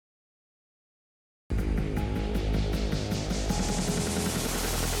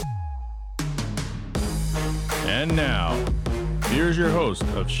And now, here's your host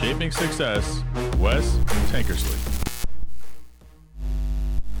of Shaping Success, Wes Tankersley.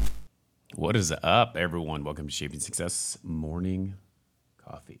 What is up, everyone? Welcome to Shaping Success Morning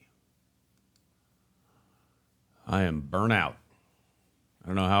Coffee. I am burnt out. I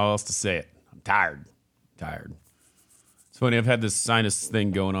don't know how else to say it. I'm tired. It's funny, I've had this sinus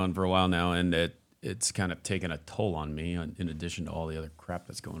thing going on for a while now, and it's kind of taken a toll on me in addition to all the other crap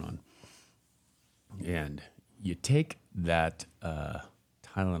that's going on. And you take that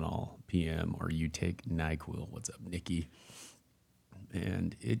Tylenol PM or you take NyQuil. What's up, Nikki?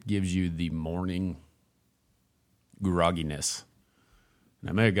 And it gives you the morning grogginess.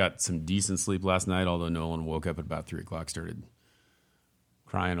 And I may have got some decent sleep last night, although Nolan woke up at about 3 o'clock, started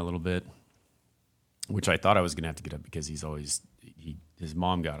crying a little bit, which I thought I was going to have to get up because his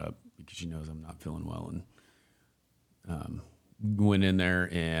mom got up because she knows I'm not feeling well, and went in there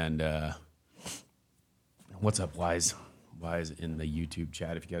and what's up, Wise in the YouTube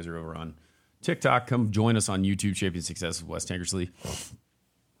chat. If you guys are over on TikTok, come join us on YouTube, Shaping Success with Wes Tankersley.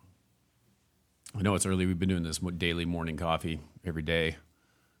 I know it's early. We've been doing this daily morning coffee every day.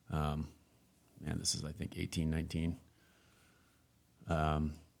 Man, this is, I think, 18, 19.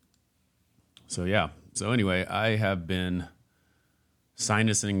 So anyway, I have been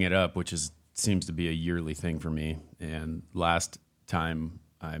sinusing it up, which seems to be a yearly thing for me. And last time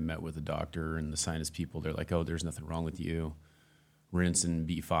I met with a doctor and the sinus people, they're like, oh, there's nothing wrong with you. Rinse and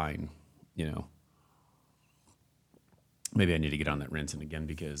be fine. You know, maybe I need to get on that rinsing again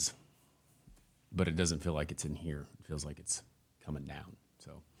but it doesn't feel like it's in here. It feels like it's coming down.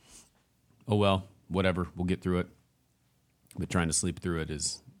 So, oh well, whatever. We'll get through it. But trying to sleep through it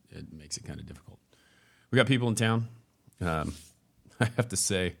makes it kind of difficult. We got people in town. I have to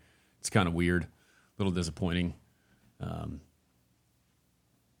say, it's kind of weird, a little disappointing.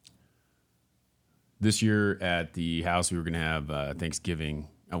 This year at the house, we were going to have Thanksgiving.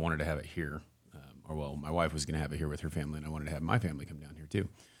 I wanted to have it here. My wife was going to have it here with her family, and I wanted to have my family come down here too.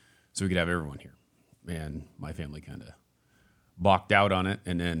 So we could have everyone here. And my family kind of balked out on it.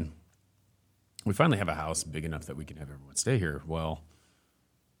 And then we finally have a house big enough that we can have everyone stay here. Well,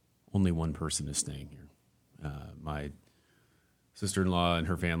 only one person is staying here. My sister-in-law and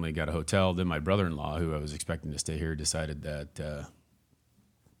her family got a hotel. Then my brother-in-law, who I was expecting to stay here, decided that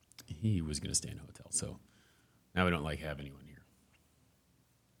he was going to stay in a hotel. So now we don't have anyone here.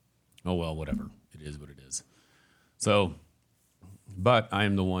 Oh, well, whatever. It is what it is. So, but I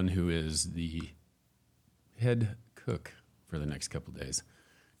am the one who is the head cook for the next couple of days.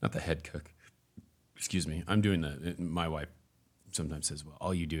 Not the head cook. Excuse me. I'm doing my wife sometimes says, well,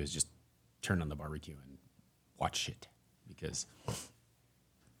 all you do is just turn on the barbecue and watch shit, because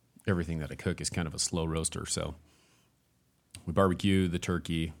everything that I cook is kind of a slow roaster. So we barbecue the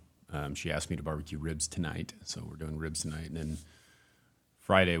turkey. She asked me to barbecue ribs tonight, so we're doing ribs tonight. And then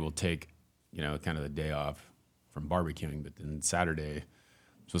Friday we'll take, kind of the day off from barbecuing, but then Saturday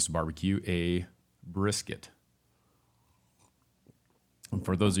I'm supposed to barbecue a brisket. And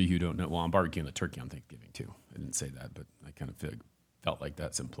for those of you who don't know, well, I'm barbecuing the turkey on Thanksgiving too. I didn't say that, but I kind of felt like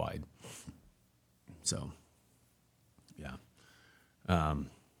that's implied. So, yeah.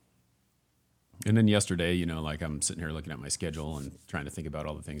 And then yesterday, I'm sitting here looking at my schedule and trying to think about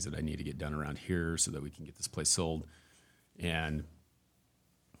all the things that I need to get done around here so that we can get this place sold. And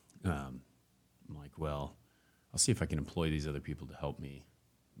I'm like, well, I'll see if I can employ these other people to help me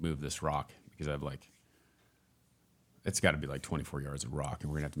move this rock, because it's got to be 24 yards of rock, and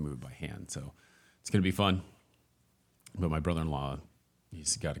we're going to have to move it by hand. So it's going to be fun. But my brother-in-law,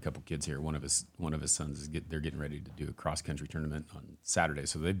 he's got a couple kids here. One of his sons they're getting ready to do a cross-country tournament on Saturday.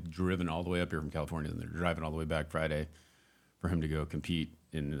 So they've driven all the way up here from California, and they're driving all the way back Friday for him to go compete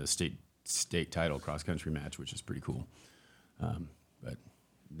in the state title cross-country match, which is pretty cool.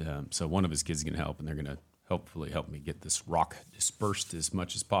 So one of his kids is going to help, and they're going to hopefully help me get this rock dispersed as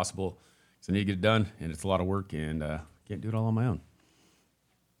much as possible, because I need to get it done, and it's a lot of work, and can't do it all on my own.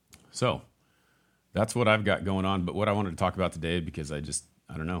 So that's what I've got going on. But what I wanted to talk about today, because I just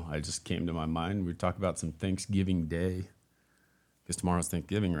came to my mind, we talk about some Thanksgiving Day, because tomorrow's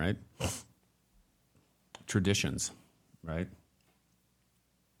Thanksgiving, right? Traditions, right?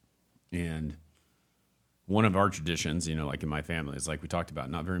 And one of our traditions, like in my family, is like we talked about,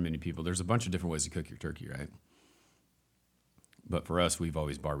 not very many people. There's a bunch of different ways to cook your turkey, right? But for us, we've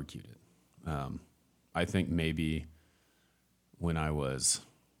always barbecued it. I think maybe when I was,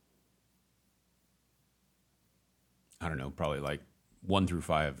 probably 1 through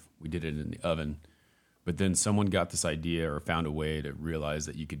 5, we did it in the oven. But then someone got this idea or found a way to realize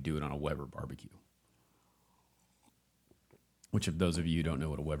that you could do it on a Weber barbecue. which if those of you who don't know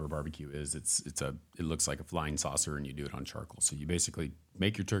what a Weber barbecue is, it looks like a flying saucer and you do it on charcoal. So you basically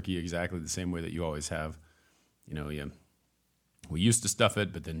make your turkey exactly the same way that you always have. We used to stuff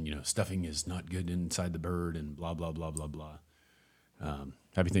it, but then, stuffing is not good inside the bird and blah, blah, blah, blah, blah.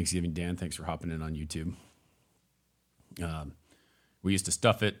 Happy Thanksgiving, Dan. Thanks for hopping in on YouTube. We used to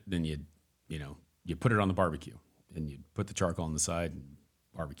stuff it, then you put it on the barbecue and you put the charcoal on the side and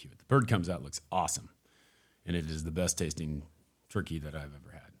barbecue it. The bird comes out, looks awesome. And it is the best tasting turkey that I've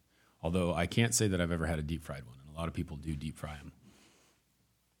ever had. Although I can't say that I've ever had a deep fried one. And a lot of people do deep fry them.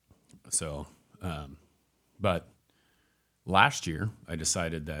 So, but last year I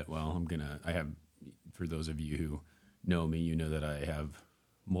decided that, for those of you who know me, you know that I have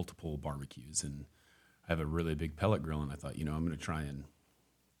multiple barbecues and I have a really big pellet grill. And I thought, I'm going to try and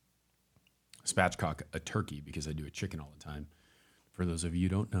spatchcock a turkey because I do a chicken all the time. For those of you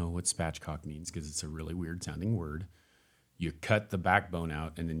who don't know what spatchcock means, because it's a really weird sounding word, you cut the backbone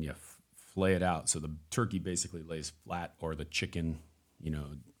out and then you flay it out. So the turkey basically lays flat, or the chicken,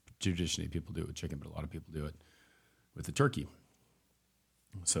 traditionally people do it with chicken, but a lot of people do it with the turkey.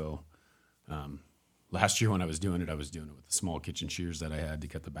 So last year when I was doing it with the small kitchen shears that I had to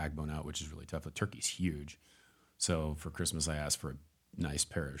cut the backbone out, which is really tough. The turkey's huge. So for Christmas, I asked for a nice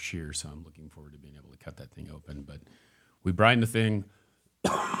pair of shears. So I'm looking forward to being able to cut that thing open. But we brine the thing.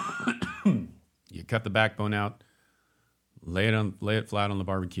 You cut the backbone out, lay it flat on the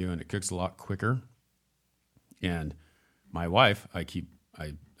barbecue, and it cooks a lot quicker. And my wife, I keep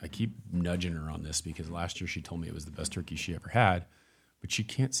nudging her on this because last year she told me it was the best turkey she ever had, but she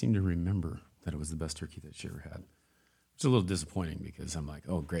can't seem to remember that it was the best turkey that she ever had. It's a little disappointing because I'm like,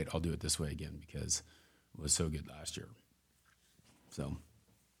 oh great, I'll do it this way again because it was so good last year. So,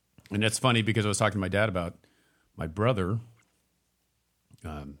 and it's funny because I was talking to my dad about my brother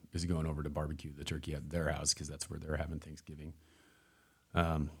is going over to barbecue the turkey at their house because that's where they're having Thanksgiving.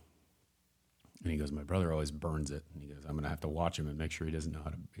 And he goes, my brother always burns it. And he goes, I'm going to have to watch him and make sure he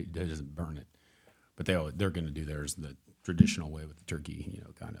doesn't burn it. But they're going to do theirs the traditional way with the turkey,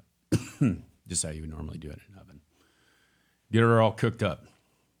 kind of just how you would normally do it in an oven. Get her all cooked up.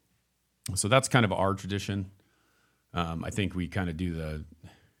 So that's kind of our tradition. I think we kind of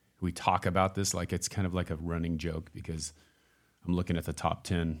we talk about this like it's kind of like a running joke because I'm looking at the top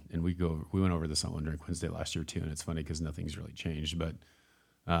 10 and we went over this on One Drink Wednesday last year too. And it's funny because nothing's really changed, but,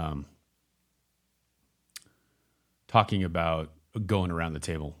 talking about going around the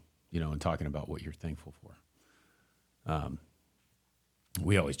table, and talking about what you're thankful for.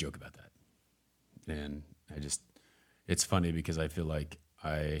 We always joke about that. And it's funny because I feel like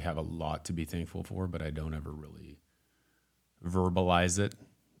I have a lot to be thankful for, but I don't ever really verbalize it.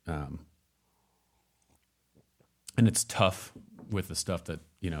 And it's tough with the stuff that,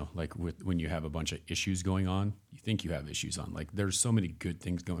 like when you have a bunch of issues going on, you think you have issues on. Like there's so many good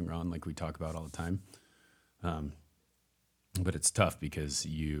things going on, like we talk about all the time. But it's tough because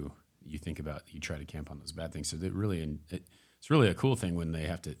you try to camp on those bad things. So it's really a cool thing when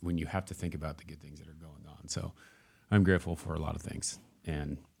you have to think about the good things that are going on. So I'm grateful for a lot of things,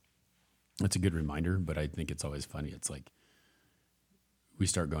 and it's a good reminder, but I think it's always funny. It's like, we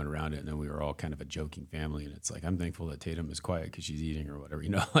start going around it and then we were all kind of a joking family. And it's like, I'm thankful that Tatum is quiet because she's eating or whatever,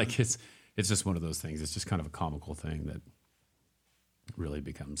 like it's just one of those things. It's just kind of a comical thing that really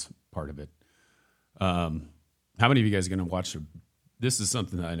becomes part of it. How many of you guys are going to watch? This is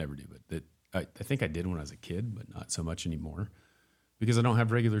something that I never do, but that I think I did when I was a kid, but not so much anymore because I don't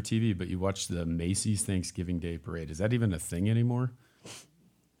have regular TV, but you watch the Macy's Thanksgiving Day Parade. Is that even a thing anymore?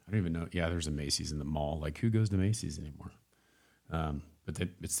 I don't even know. Yeah, there's a Macy's in the mall. Like who goes to Macy's anymore? But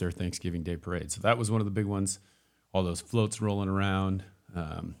it's their Thanksgiving Day Parade. So that was one of the big ones. All those floats rolling around.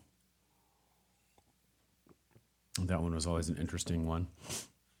 That one was always an interesting one.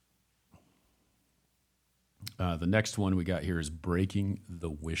 The next one we got here is breaking the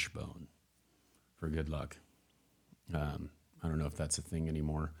wishbone for good luck. I don't know if that's a thing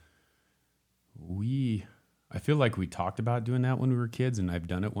anymore. I feel like we talked about doing that when we were kids, and I've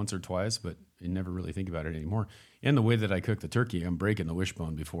done it once or twice, but I never really think about it anymore. And the way that I cook the turkey, I'm breaking the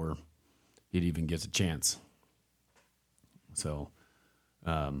wishbone before it even gets a chance. So,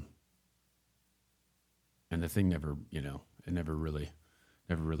 and the thing never really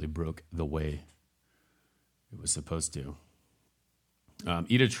broke the way it was supposed to.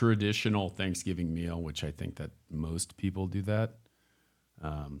 Eat a traditional Thanksgiving meal, which I think that most people do that.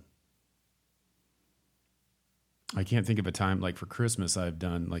 I can't think of a time, like for Christmas, I've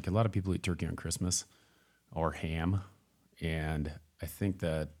done, like a lot of people eat turkey on Christmas or ham. And I think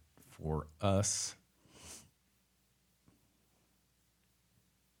that for us,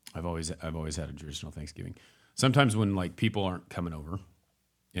 I've always had a traditional Thanksgiving. Sometimes when like people aren't coming over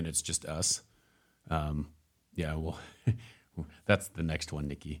and it's just us, yeah, well, that's the next one,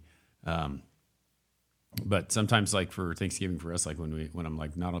 Nikki. But sometimes like for Thanksgiving for us, like when I'm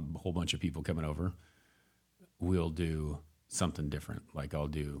like not a whole bunch of people coming over, we'll do something different. Like I'll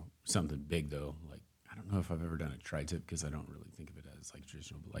do something big though. Like I don't know if I've ever done a tri-tip because I don't really think of it as like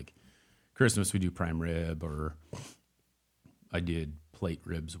traditional. But like Christmas, we do prime rib, or I did plate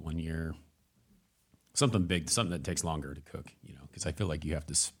ribs one year. Something big, something that takes longer to cook, you know, because I feel like you have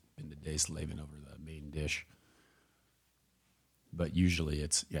to spend the day slaving over the main dish. But usually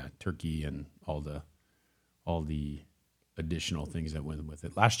it's turkey and all the additional things that went with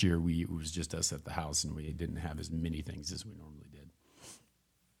it. Last year it was just us at the house and we didn't have as many things as we normally did.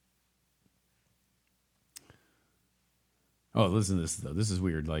 Oh, listen to this though. This is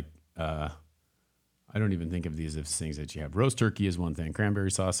weird. Like I don't even think of these as things that you have. Roast turkey is one thing.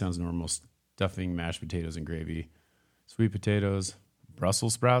 Cranberry sauce sounds normal. Stuffing, mashed potatoes and gravy, sweet potatoes,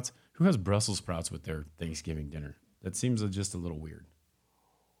 Brussels sprouts. Who has Brussels sprouts with their Thanksgiving dinner? That seems just a little weird.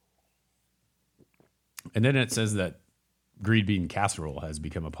 And then it says that green bean casserole has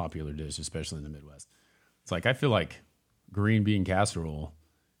become a popular dish, especially in the Midwest. It's like, I feel like green bean casserole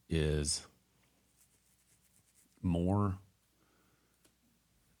is more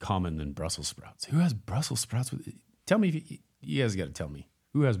common than Brussels sprouts. Who has Brussels sprouts with? Tell me, you guys got to tell me.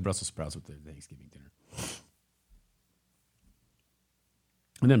 Who has Brussels sprouts with their Thanksgiving dinner?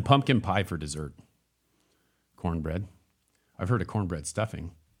 And then pumpkin pie for dessert. Cornbread. I've heard of cornbread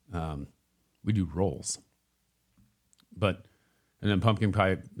stuffing. We do rolls. And then pumpkin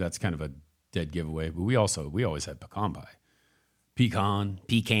pie, that's kind of a dead giveaway. But we always had pecan pie.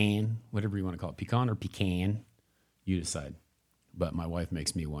 Pecan, whatever you want to call it. Pecan or pecan, you decide. But my wife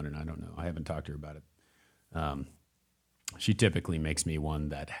makes me one, and I don't know. I haven't talked to her about it. She typically makes me one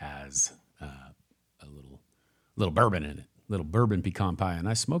that has a little bourbon in it, little bourbon pecan pie, and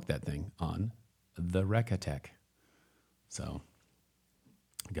I smoke that thing on the Recatech. So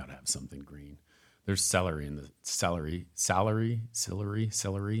I gotta have something green. There's celery in the celery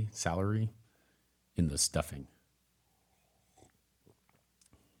in the stuffing.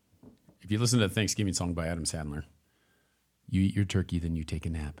 If you listen to the Thanksgiving song by Adam Sandler, you eat your turkey, then you take a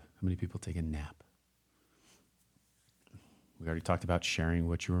nap. How many people take a nap? We already talked about sharing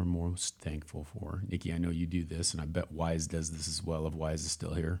what you are most thankful for. Nikki, I know you do this, and I bet Wise does this as well, if Wise is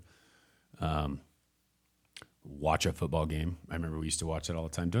still here. Watch a football game. I remember we used to watch it all the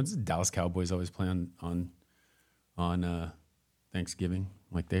time. Don't the Dallas Cowboys always play on Thanksgiving?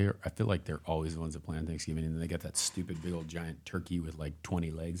 Like I feel like they're always the ones that play on Thanksgiving, and they got that stupid big old giant turkey with like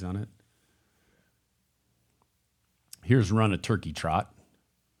 20 legs on it. Here's Run a Turkey Trot.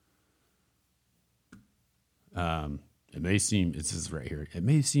 It says right here, it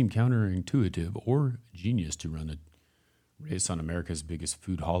may seem counterintuitive or genius to run a race on America's biggest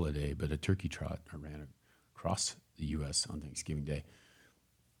food holiday, but a turkey trot ran across the U.S. on Thanksgiving Day.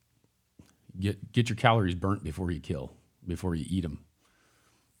 Get your calories burnt before you eat them.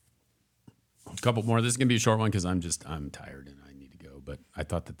 A couple more. This is going to be a short one because I'm tired and I need to go, but I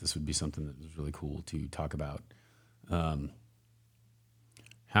thought that this would be something that was really cool to talk about.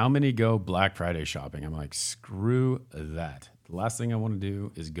 How many go Black Friday shopping? I'm like, screw that. The last thing I want to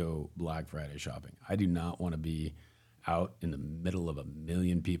do is go Black Friday shopping. I do not want to be out in the middle of a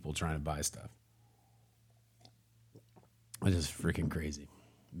million people trying to buy stuff. It's just freaking crazy.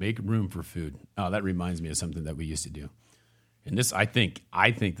 Make room for food. Oh, that reminds me of something that we used to do. And this, I think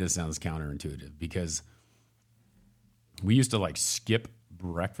this sounds counterintuitive because we used to like skip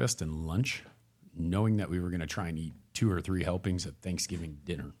breakfast and lunch knowing that we were going to try and eat 2 or 3 helpings at Thanksgiving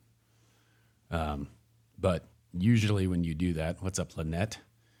dinner. But usually when you do that, what's up, Lynette?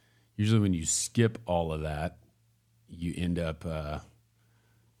 Usually when you skip all of that, you end up,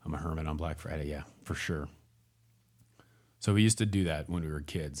 I'm a hermit on Black Friday. Yeah, for sure. So we used to do that when we were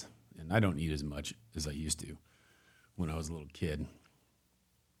kids, and I don't eat as much as I used to when I was a little kid.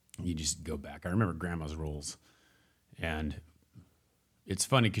 You just go back. I remember Grandma's rolls, and it's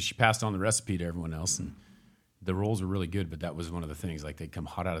funny because she passed on the recipe to everyone else, and the rolls were really good, but that was one of the things. Like, they'd come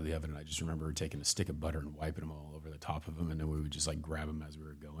hot out of the oven, and I just remember her taking a stick of butter and wiping them all over the top of them, and then we would just, like, grab them as we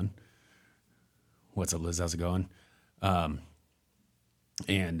were going. What's up, Liz? How's it going?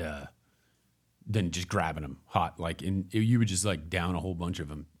 Then just grabbing them hot. Like, you would just, like, down a whole bunch of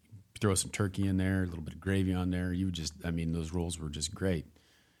them, throw some turkey in there, a little bit of gravy on there. You would just, I mean, those rolls were just great.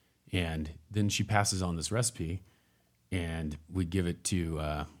 And then she passes on this recipe, and we give it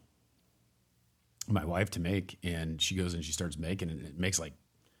to my wife to make, and she goes and she starts making it, and it makes like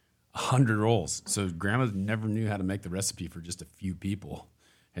 100 rolls. So Grandma never knew how to make the recipe for just a few people.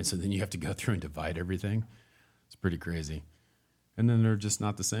 And so then you have to go through and divide everything. It's pretty crazy. And then they're just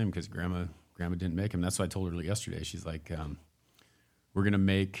not the same because grandma didn't make them. That's what I told her yesterday. She's like, we're going to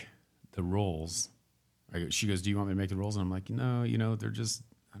make the rolls. She goes, do you want me to make the rolls? And I'm like, no, they're just,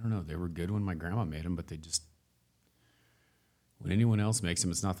 I don't know. They were good when my grandma made them, but they just, when anyone else makes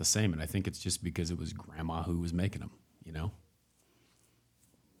them, it's not the same. And I think it's just because it was grandma who was making them,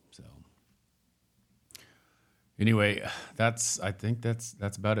 So anyway, I think that's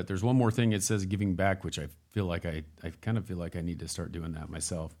about it. There's one more thing. It says giving back, which I feel like I kind of feel like I need to start doing that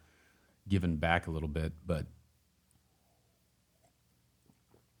myself, giving back a little bit, but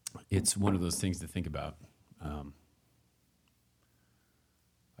it's one of those things to think about.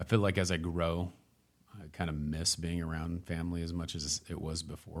 I feel like as I grow, I kind of miss being around family as much as it was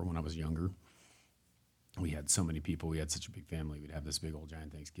before when I was younger. We had so many people. We had such a big family. We'd have this big old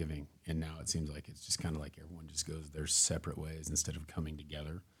giant Thanksgiving. And now it seems like it's just kind of like everyone just goes their separate ways instead of coming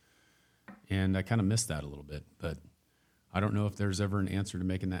together. And I kind of miss that a little bit. But I don't know if there's ever an answer to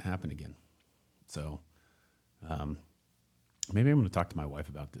making that happen again. So maybe I'm going to talk to my wife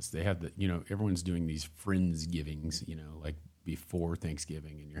about this. They have everyone's doing these Friendsgivings, like before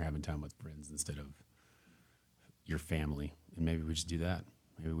Thanksgiving, and you're having time with friends instead of your family. And maybe we just do that.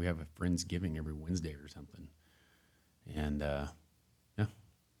 Maybe we have a Friendsgiving every Wednesday or something. And, yeah.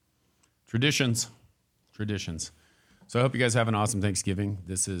 Traditions. So I hope you guys have an awesome Thanksgiving.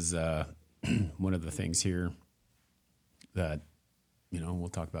 This is one of the things here that, we'll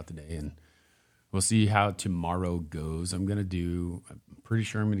talk about today. And we'll see how tomorrow goes. I'm pretty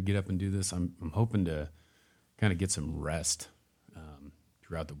sure I'm going to get up and do this. I'm hoping to kind of get some rest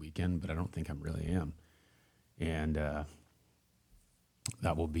throughout the weekend, but I don't think I really am. And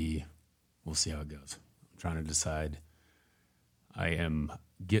that will be, we'll see how it goes. I'm trying to decide. I am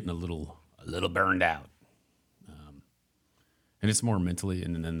getting a little burned out. And it's more mentally,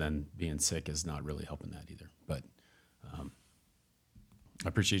 and then being sick is not really helping that either. But I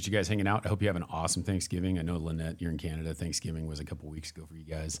appreciate you guys hanging out. I hope you have an awesome Thanksgiving. I know, Lynette, you're in Canada. Thanksgiving was a couple weeks ago for you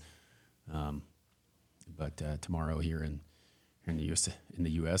guys. But tomorrow here in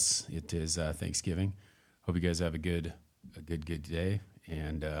the U.S., it is Thanksgiving. Hope you guys have a good day.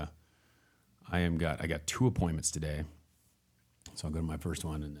 And I got 2 appointments today. So I'll go to my first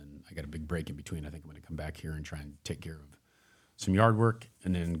one, and then I got a big break in between. I think I'm going to come back here and try and take care of some yard work,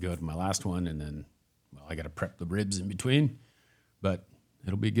 and then go to my last one, and then, I got to prep the ribs in between. But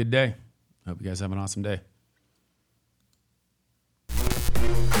it'll be a good day. I hope you guys have an awesome day.